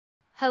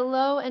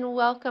Hello and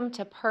welcome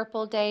to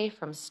Purple Day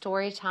from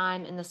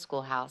Storytime in the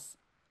Schoolhouse.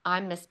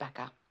 I'm Miss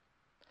Becca.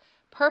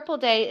 Purple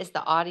Day is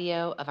the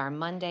audio of our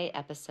Monday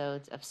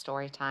episodes of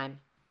Storytime.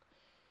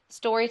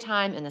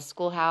 Storytime in the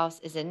Schoolhouse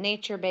is a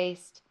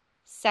nature-based,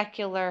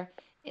 secular,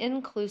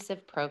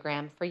 inclusive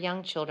program for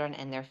young children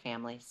and their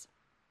families.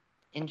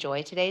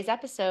 Enjoy today's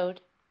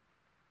episode.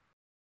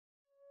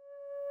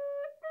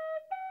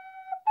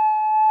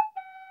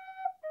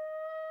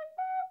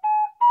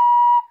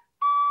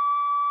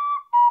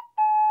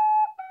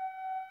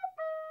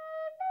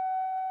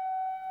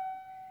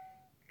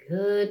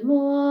 Good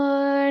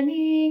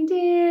morning,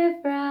 dear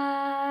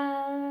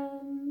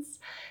friends.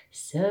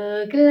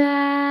 So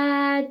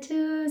glad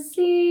to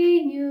see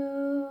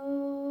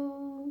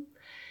you.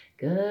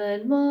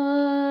 Good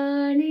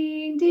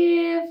morning,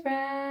 dear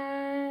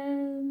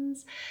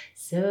friends.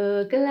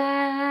 So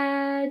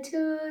glad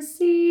to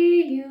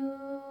see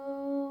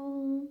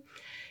you.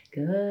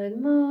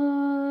 Good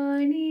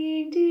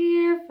morning,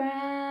 dear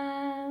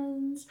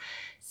friends.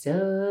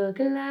 So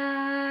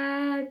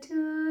glad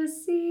to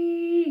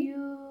see you.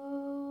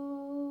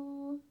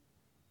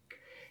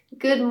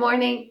 Good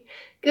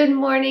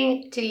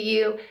morning to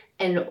you,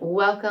 and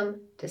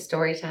welcome to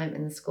Storytime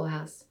in the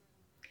Schoolhouse.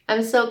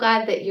 I'm so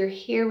glad that you're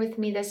here with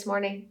me this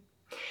morning.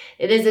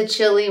 It is a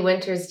chilly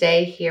winter's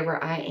day here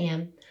where I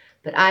am,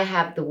 but I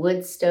have the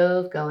wood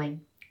stove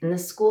going, and the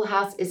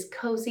schoolhouse is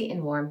cozy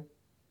and warm,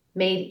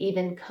 made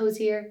even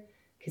cozier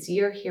because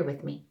you're here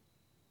with me.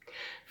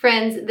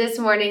 Friends, this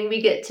morning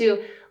we get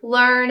to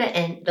learn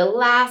the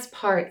last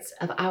parts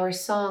of our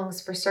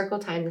songs for Circle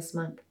Time this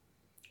month,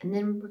 and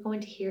then we're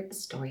going to hear a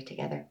story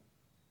together.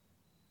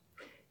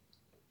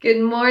 Good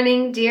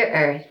morning, dear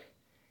earth.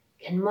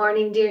 Good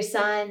morning, dear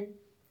sun.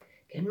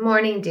 Good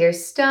morning, dear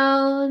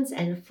stones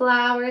and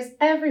flowers,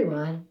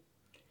 everyone.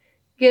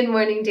 Good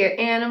morning, dear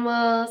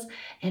animals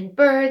and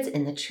birds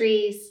in the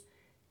trees.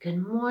 Good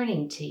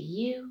morning to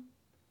you,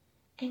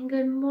 and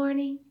good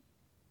morning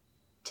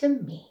to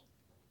me.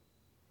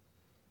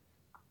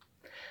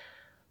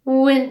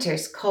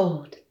 Winter's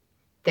cold.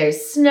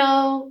 There's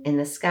snow in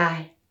the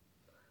sky.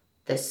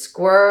 The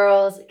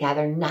squirrels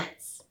gather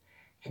nuts,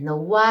 and the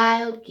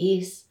wild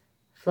geese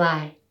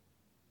fly.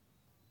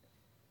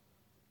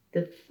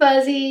 The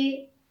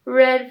fuzzy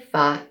red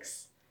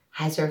fox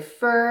has her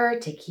fur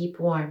to keep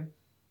warm,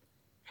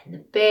 and the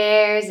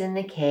bears in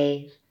the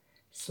cave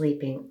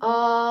sleeping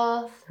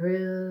all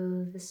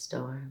through the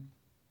storm.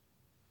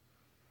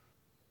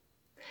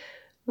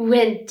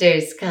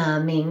 Winter's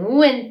coming,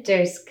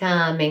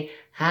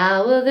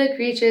 how will the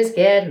creatures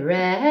get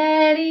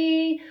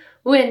ready?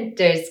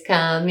 Winter's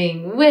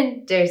coming,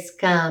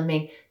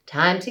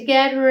 time to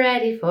get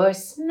ready for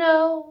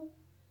snow.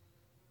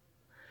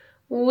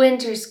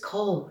 Winter's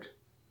cold,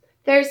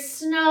 there's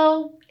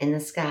snow in the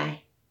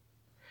sky.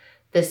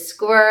 The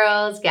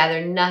squirrels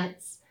gather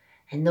nuts,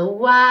 and the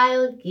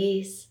wild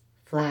geese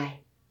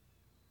fly.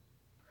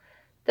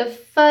 The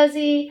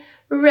fuzzy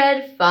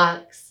red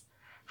fox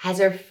has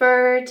her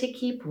fur to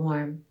keep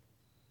warm,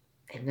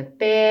 and the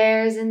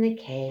bears in the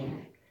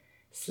cave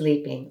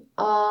sleeping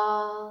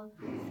all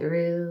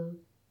through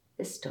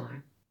the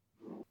storm.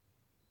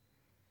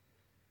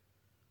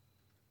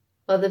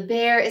 While the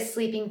bear is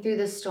sleeping through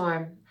the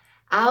storm,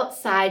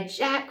 outside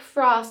Jack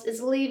Frost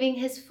is leaving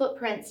his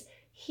footprints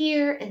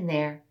here and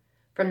there,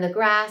 from the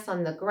grass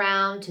on the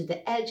ground to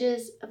the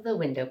edges of the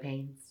window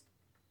panes.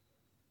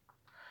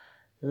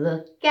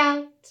 Look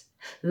out,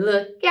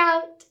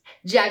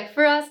 Jack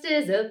Frost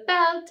is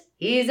about.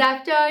 He's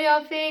after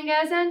your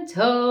fingers and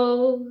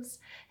toes.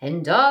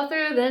 And all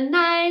through the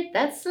night,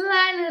 that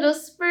sly little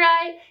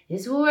sprite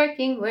is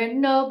working where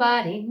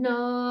nobody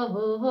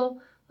knows.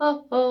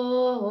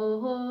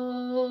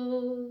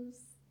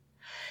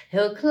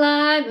 He'll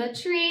climb a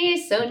tree,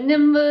 so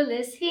nimble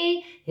is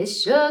he,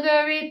 his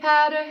sugary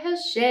powder he'll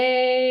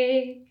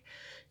shake.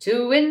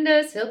 To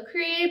windows he'll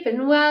creep,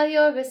 and while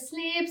you're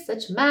asleep,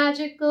 such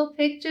magical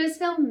pictures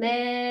he'll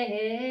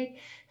make.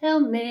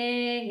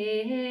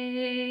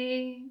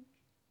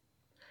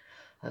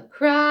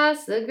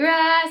 Across the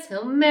grass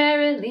he'll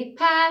merrily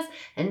pass,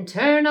 and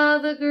turn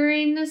all the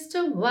greenness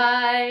to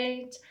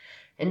white.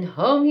 And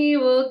home he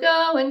will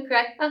go and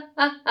cry, ha,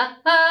 ha, ha,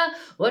 ha,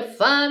 what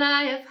fun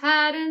I have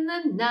had in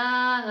the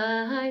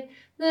night.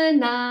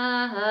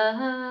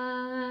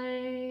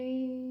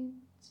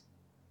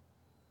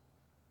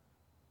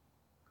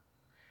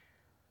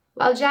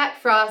 While Jack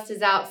Frost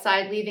is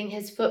outside leaving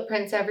his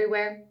footprints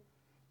everywhere,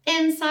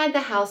 inside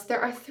the house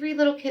there are 3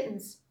 little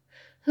kittens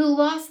who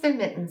lost their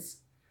mittens,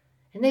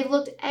 and they've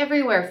looked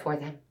everywhere for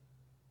them.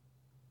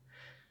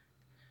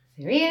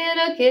 3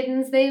 little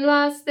kittens, they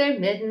lost their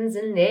mittens,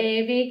 and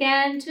they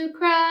began to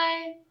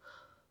cry.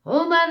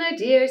 Oh, mother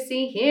dear,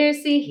 see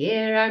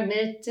here, our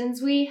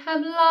mittens we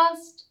have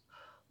lost.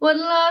 What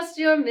lost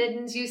your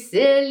mittens, you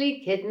silly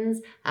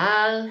kittens?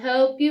 I'll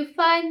help you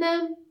find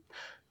them.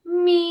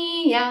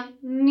 Meow,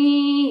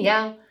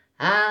 meow,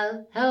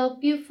 I'll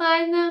help you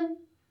find them.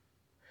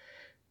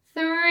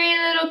 3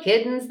 little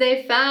kittens,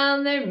 they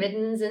found their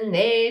mittens, and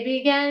they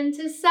began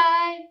to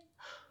sigh.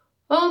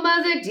 Oh,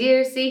 mother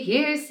dear, see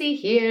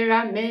here,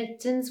 our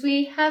mittens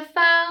we have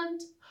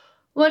found.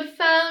 What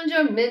found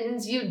your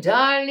mittens, you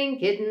darling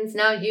kittens?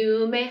 Now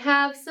you may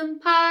have some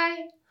pie.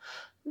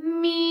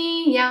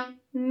 Meow,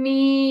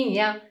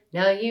 meow,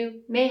 now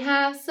you may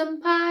have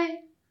some pie.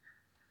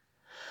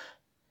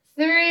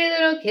 3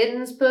 little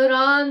kittens put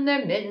on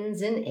their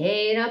mittens and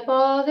ate up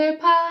all their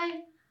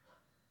pie.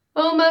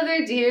 Oh,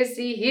 mother dear,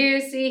 see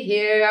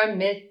here, our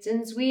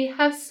mittens we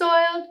have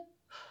soiled.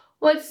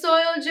 What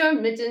soiled your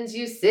mittens,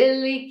 you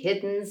silly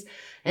kittens?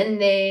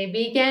 And they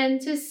began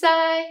to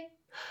sigh.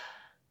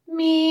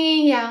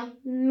 Meow,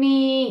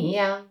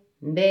 meow,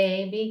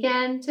 they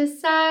began to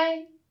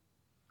sigh.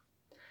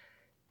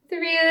 3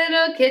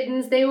 little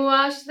kittens, they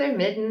washed their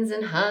mittens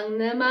and hung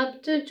them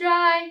up to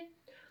dry.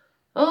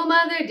 Oh,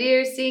 mother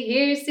dear,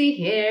 see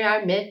here,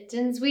 our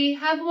mittens we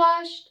have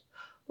washed.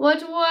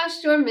 What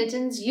washed your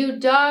mittens, you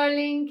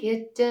darling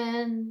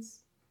kittens?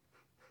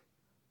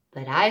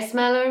 But I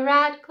smell a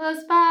rat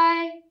close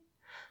by.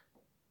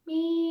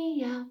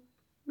 Meow,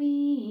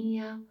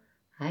 meow,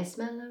 I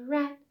smell a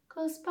rat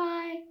close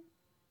by.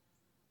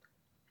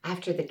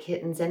 After the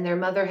kittens and their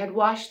mother had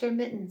washed their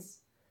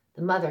mittens,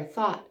 the mother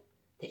thought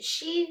that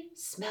she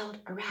smelled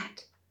a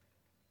rat.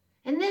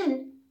 And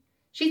then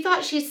she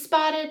thought she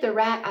spotted the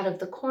rat out of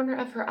the corner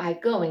of her eye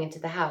going into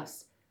the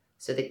house.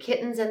 So the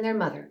kittens and their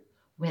mother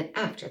went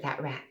after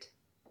that rat.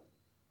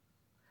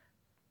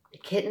 The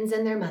kittens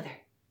and their mother,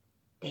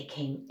 they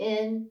came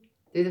in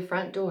through the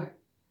front door.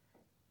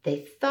 They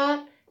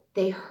thought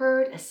they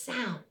heard a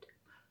sound.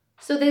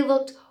 So they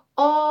looked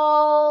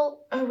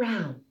all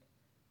around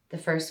the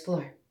first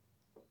floor.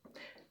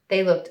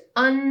 They looked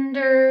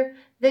under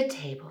the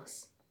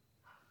tables.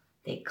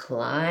 They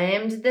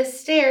climbed the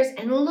stairs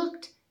and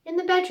looked in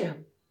the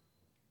bedroom.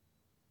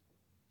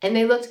 And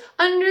they looked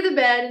under the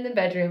bed in the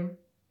bedroom.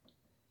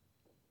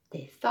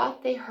 They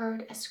thought they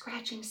heard a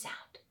scratching sound.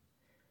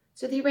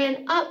 So they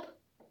ran up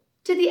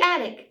to the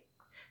attic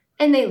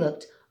and they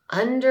looked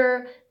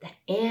under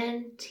the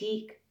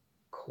antique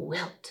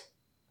quilt.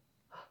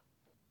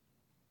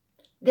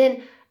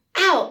 Then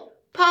out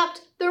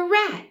popped the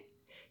rat.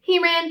 He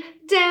ran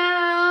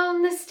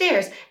down the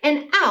stairs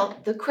and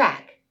out the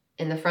crack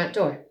in the front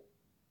door.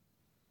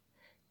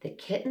 The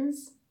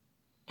kittens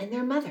and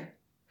their mother,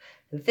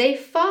 they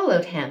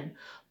followed him,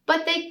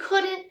 but they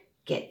couldn't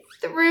get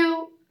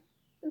through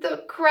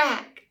the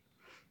crack.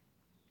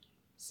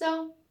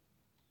 So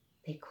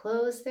they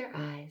closed their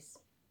eyes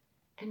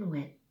and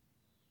went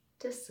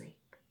to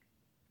sleep.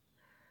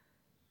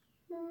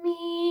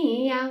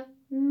 Meow,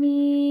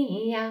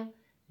 meow,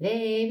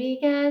 they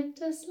began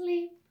to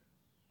sleep.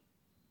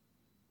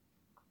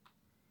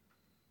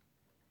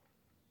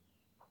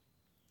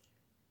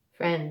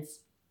 Friends,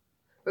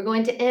 we're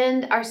going to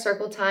end our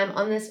circle time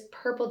on this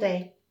purple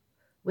day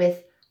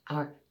with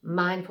our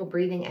mindful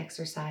breathing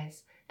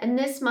exercise. And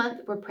this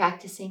month, we're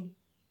practicing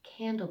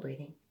candle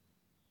breathing.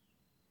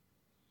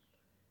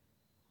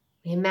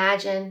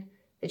 Imagine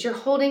that you're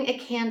holding a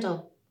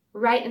candle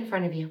right in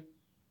front of you,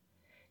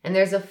 and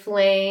there's a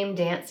flame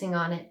dancing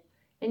on it,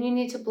 and you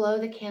need to blow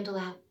the candle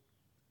out.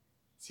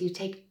 So you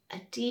take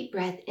a deep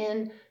breath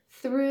in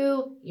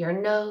through your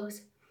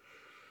nose,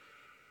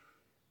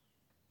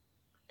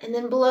 and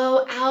then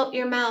blow out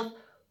your mouth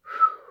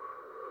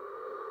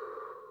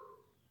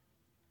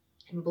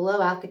and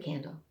blow out the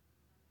candle.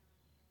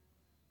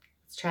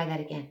 Let's try that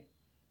again.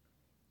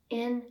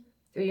 In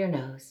through your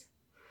nose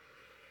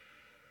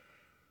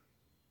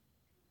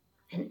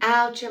and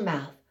out your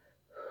mouth.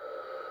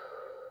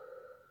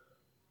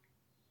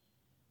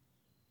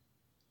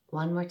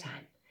 One more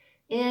time.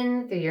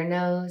 In through your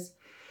nose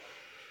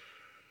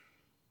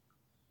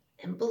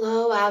and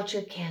blow out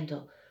your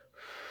candle.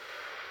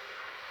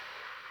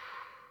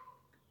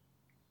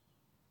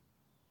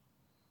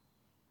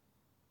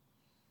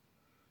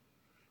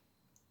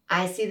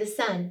 I see the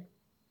sun,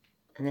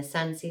 and the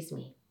sun sees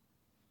me.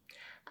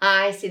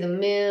 I see the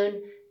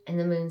moon, and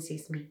the moon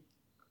sees me.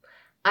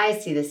 I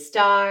see the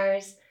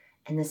stars,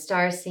 and the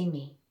stars see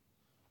me.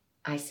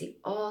 I see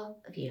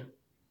all of you,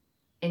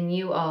 and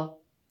you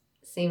all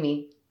see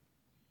me.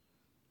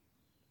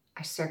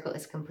 Our circle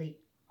is complete.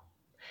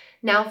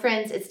 Now,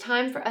 friends, it's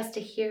time for us to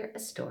hear a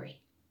story.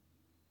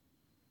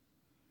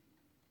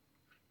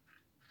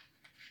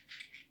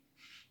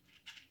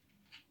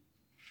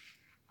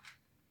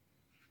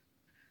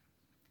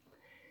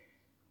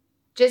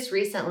 Just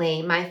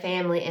recently, my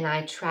family and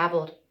I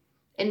traveled,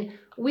 and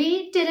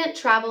we didn't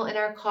travel in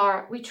our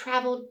car. We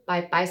traveled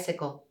by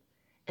bicycle,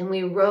 and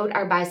we rode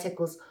our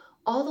bicycles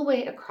all the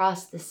way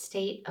across the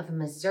state of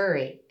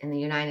Missouri in the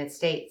United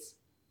States.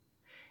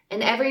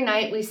 And every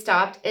night we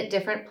stopped at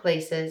different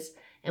places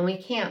and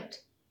we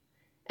camped.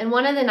 And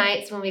one of the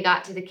nights when we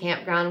got to the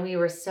campground, we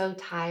were so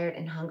tired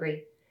and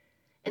hungry.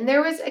 And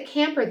there was a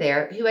camper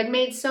there who had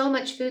made so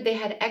much food they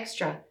had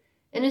extra.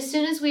 And as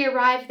soon as we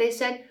arrived, they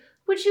said,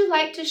 "Would you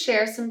like to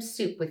share some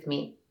soup with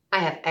me? I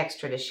have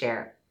extra to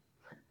share."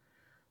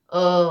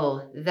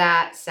 Oh,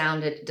 that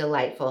sounded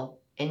delightful.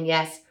 And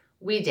yes,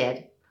 we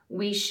did.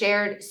 We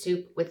shared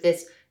soup with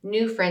this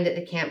new friend at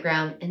the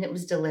campground, and it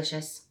was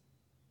delicious.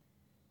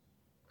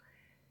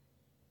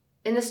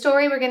 In the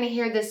story we're going to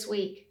hear this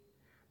week,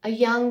 a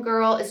young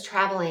girl is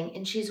traveling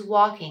and she's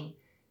walking.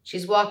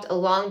 She's walked a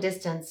long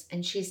distance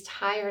and she's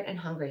tired and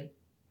hungry.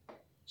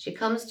 She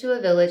comes to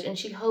a village and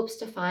she hopes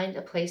to find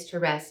a place to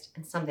rest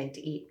and something to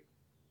eat.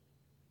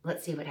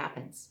 Let's see what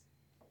happens.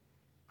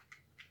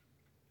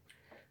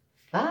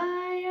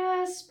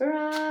 Fire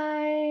sprite.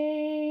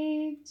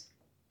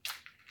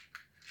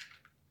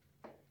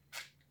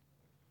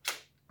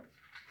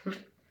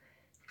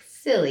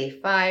 Silly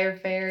fire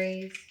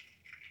fairies.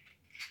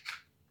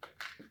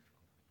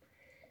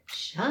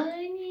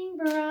 Shining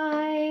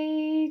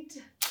bright.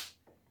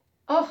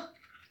 Oh,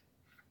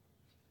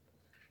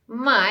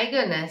 my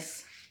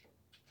goodness.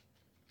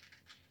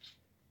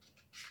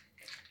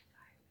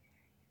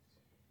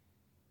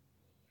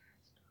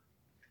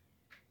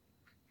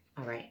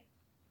 All right.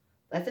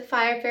 Let the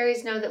fire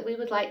fairies know that we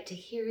would like to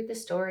hear the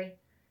story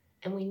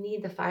and we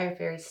need the fire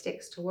fairy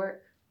sticks to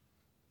work.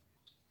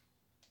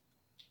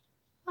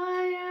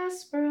 Fire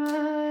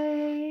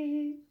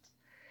sprite,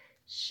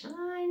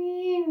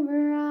 shining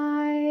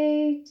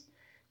bright,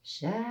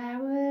 share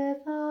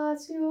with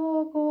us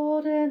your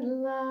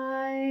golden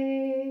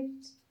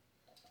light.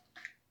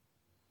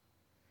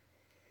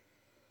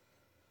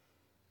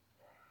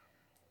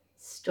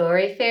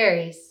 Story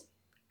fairies,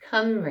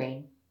 come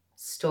ring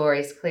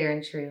stories clear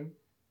and true.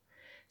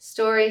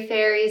 Story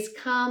fairies,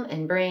 come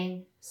and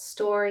bring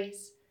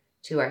stories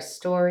to our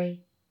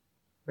story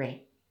ring.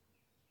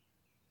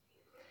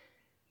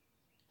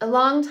 A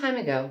long time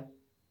ago,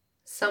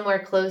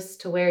 somewhere close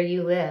to where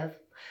you live,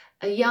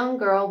 a young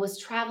girl was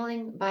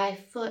traveling by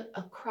foot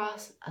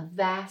across a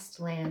vast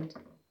land.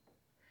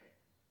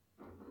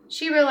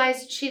 She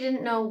realized she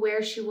didn't know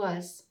where she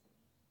was.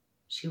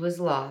 She was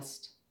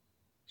lost.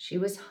 She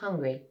was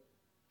hungry,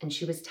 and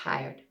she was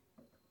tired.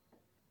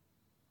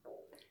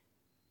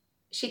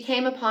 She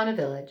came upon a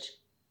village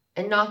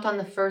and knocked on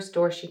the first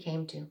door she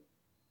came to.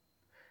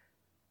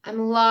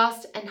 I'm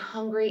lost and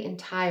hungry and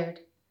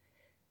tired.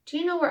 Do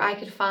you know where I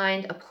could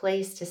find a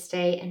place to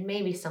stay and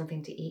maybe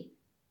something to eat?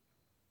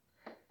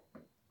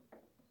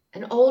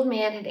 An old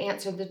man had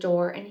answered the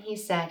door and he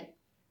said,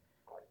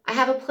 I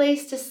have a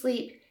place to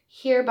sleep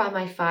here by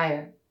my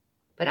fire,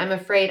 but I'm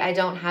afraid I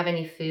don't have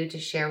any food to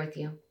share with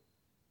you.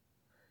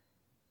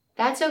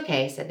 That's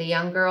okay, said the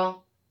young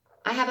girl.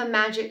 I have a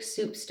magic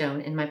soup stone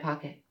in my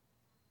pocket.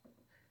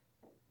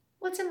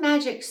 What's a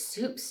magic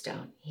soup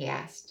stone? He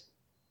asked.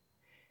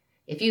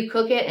 If you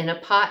cook it in a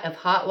pot of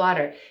hot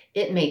water,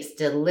 it makes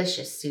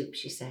delicious soup,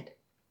 she said.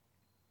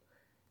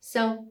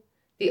 So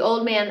the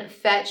old man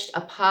fetched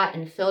a pot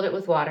and filled it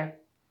with water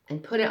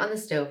and put it on the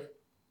stove.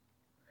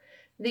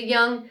 The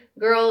young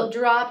girl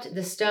dropped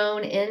the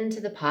stone into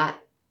the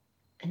pot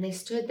and they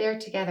stood there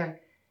together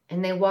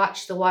and they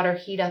watched the water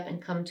heat up and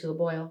come to a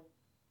boil.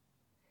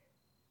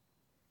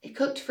 It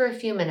cooked for a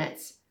few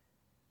minutes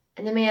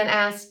and the man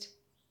asked,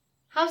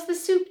 How's the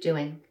soup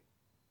doing?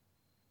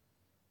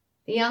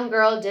 The young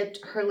girl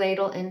dipped her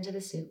ladle into the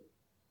soup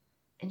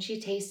and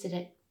she tasted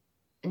it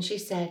and she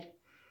said,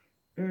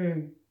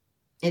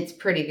 It's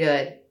pretty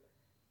good,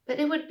 but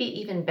it would be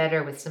even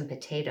better with some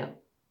potato.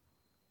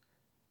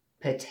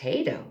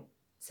 Potato,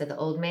 said the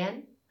old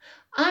man.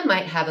 I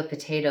might have a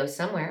potato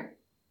somewhere.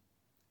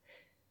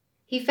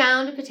 He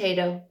found a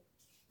potato,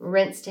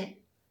 rinsed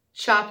it,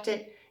 chopped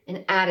it,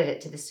 and added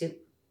it to the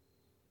soup.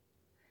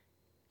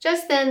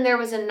 Just then there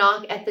was a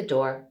knock at the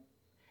door,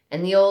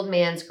 and the old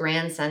man's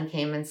grandson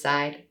came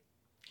inside.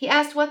 He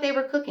asked what they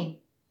were cooking.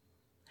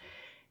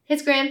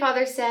 His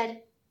grandfather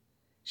said,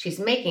 She's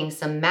making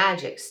some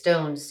magic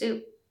stone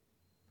soup.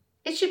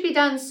 It should be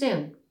done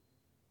soon.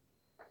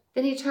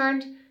 Then he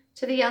turned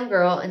to the young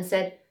girl and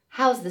said,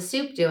 How's the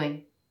soup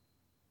doing?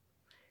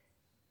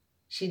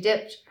 She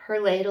dipped her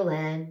ladle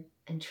in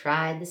and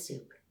tried the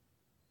soup.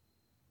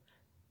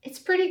 It's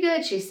pretty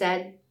good, she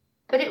said,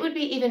 but it would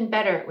be even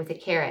better with a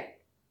carrot.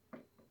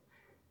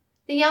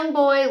 The young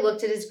boy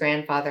looked at his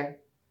grandfather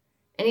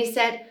and he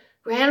said,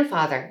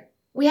 Grandfather,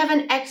 we have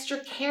an extra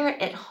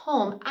carrot at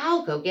home.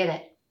 I'll go get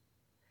it.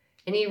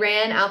 And he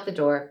ran out the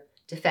door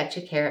to fetch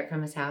a carrot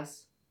from his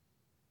house.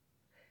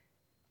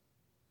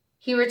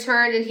 He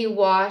returned and he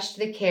washed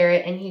the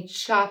carrot and he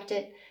chopped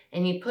it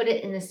and he put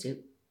it in the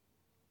soup.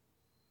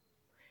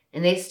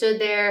 And they stood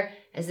there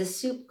as the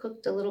soup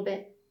cooked a little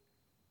bit.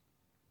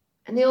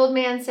 And the old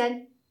man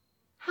said,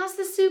 How's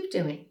the soup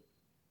doing?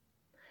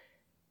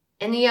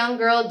 And the young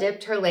girl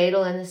dipped her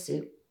ladle in the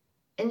soup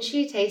and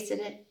she tasted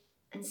it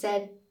and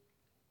said,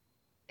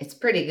 It's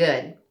pretty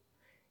good.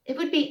 It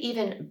would be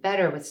even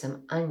better with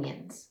some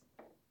onions.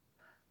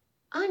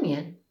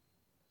 Onion?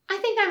 I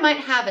think I might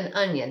have an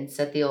onion,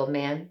 said the old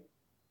man.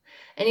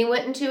 And he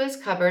went into his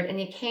cupboard and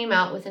he came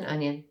out with an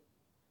onion.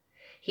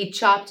 He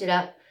chopped it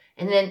up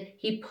and then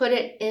he put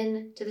it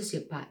into the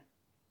soup pot.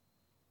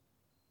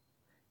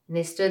 And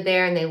they stood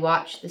there and they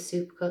watched the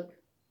soup cook.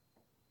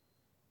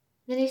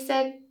 Then he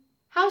said,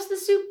 How's the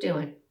soup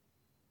doing?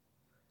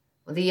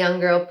 Well, the young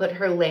girl put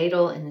her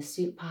ladle in the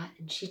soup pot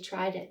and she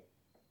tried it.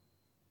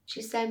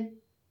 She said,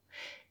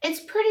 It's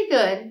pretty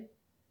good,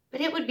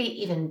 but it would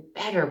be even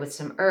better with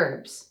some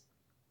herbs.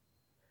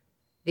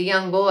 The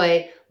young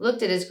boy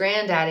looked at his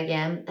granddad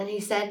again, and he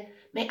said,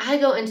 "May I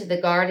go into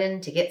the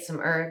garden to get some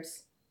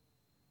herbs?"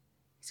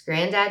 His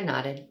granddad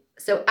nodded,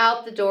 so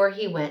out the door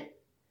he went,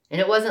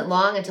 and it wasn't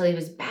long until he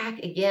was back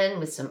again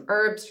with some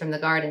herbs from the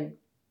garden.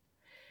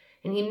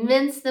 And he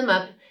minced them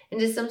up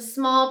into some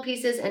small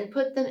pieces and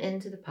put them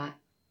into the pot.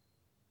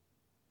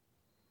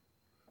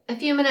 A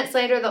few minutes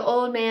later, the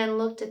old man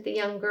looked at the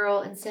young girl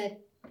and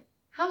said,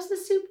 "How's the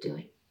soup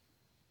doing?"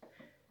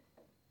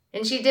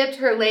 And she dipped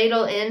her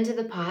ladle into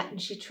the pot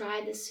and she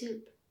tried the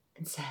soup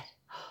and said,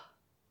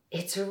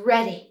 "It's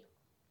ready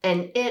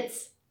and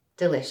it's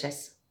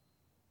delicious."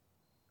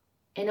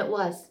 And it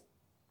was.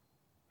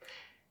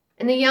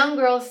 And the young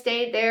girl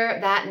stayed there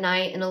that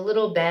night in a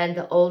little bed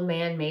the old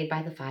man made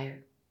by the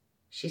fire.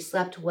 She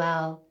slept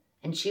well,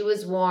 and she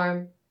was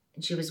warm,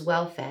 and she was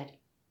well fed.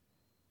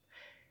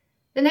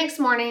 The next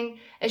morning,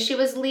 as she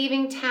was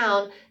leaving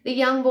town, the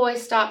young boy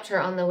stopped her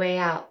on the way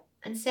out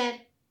and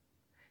said,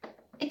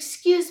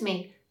 "Excuse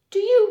me, do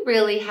you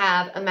really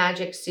have a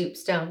magic soup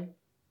stone?"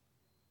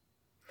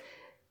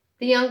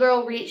 The young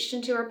girl reached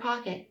into her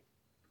pocket,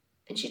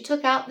 and she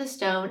took out the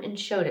stone and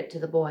showed it to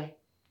the boy.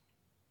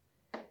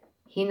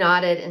 He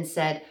nodded and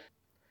said,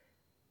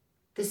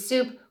 "The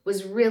soup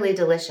was really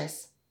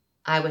delicious.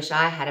 I wish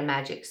I had a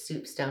magic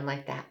soup stone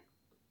like that."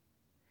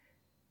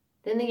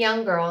 Then the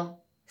young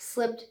girl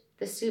slipped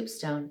the soup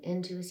stone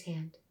into his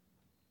hand.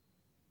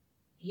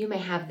 "You may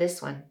have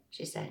this one,"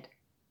 she said.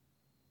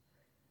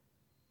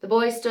 The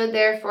boy stood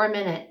there for a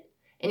minute,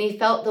 and he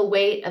felt the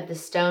weight of the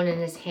stone in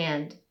his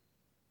hand,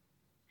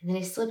 and then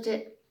he slipped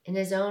it in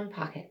his own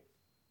pocket.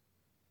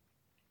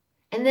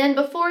 And then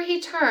before he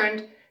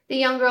turned, the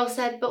young girl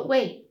said, "But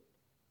wait,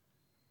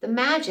 the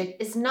magic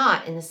is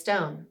not in the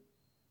stone."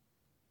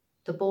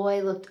 The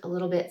boy looked a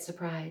little bit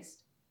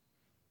surprised.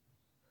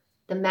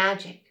 "The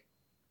magic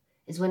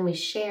is when we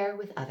share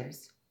with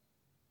others."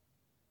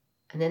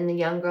 And then the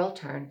young girl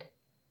turned,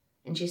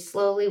 and she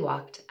slowly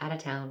walked out of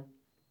town.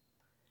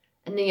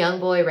 And the young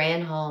boy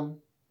ran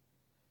home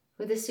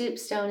with the soup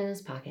stone in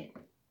his pocket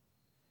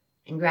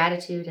and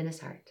gratitude in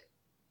his heart.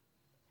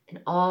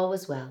 And all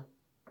was well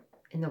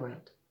in the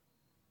world.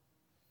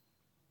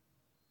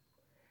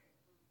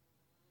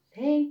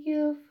 Thank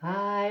you,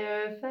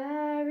 fire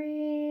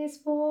fairies,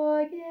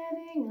 for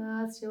giving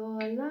us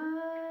your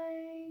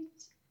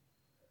light.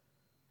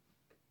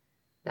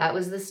 That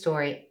was the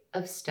story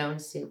of Stone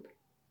Soup.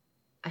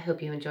 I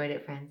hope you enjoyed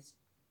it, friends.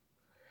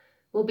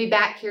 We'll be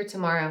back here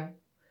tomorrow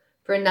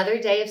for another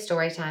day of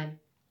story time,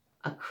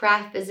 a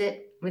craft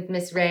visit with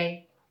Miss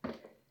Ray.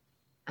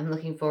 I'm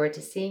looking forward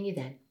to seeing you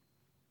then.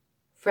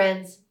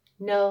 Friends,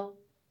 know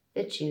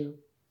that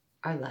you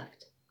are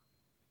loved.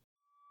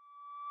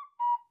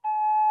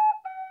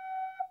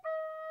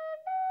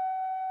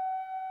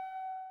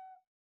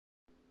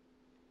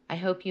 I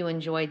hope you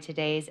enjoyed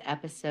today's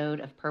episode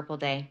of Purple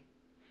Day.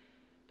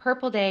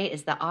 Purple Day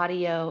is the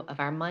audio of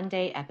our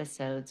Monday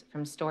episodes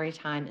from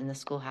Storytime in the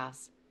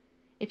Schoolhouse.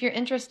 If you're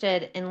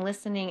interested in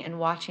listening and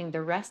watching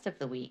the rest of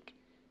the week,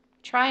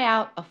 try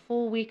out a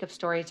full week of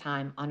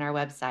Storytime on our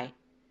website.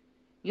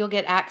 You'll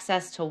get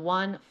access to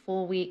one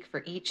full week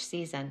for each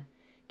season,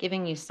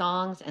 giving you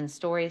songs and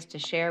stories to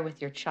share with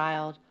your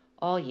child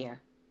all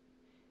year.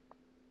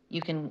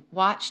 You can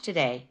watch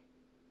today,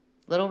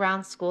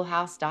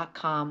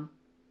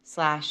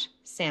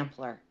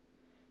 littleroundschoolhouse.com/sampler.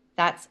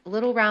 That's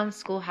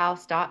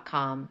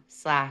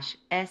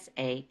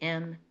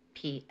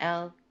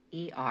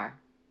littleroundschoolhouse.com/SAMPLER.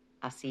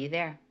 I'll see you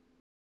there.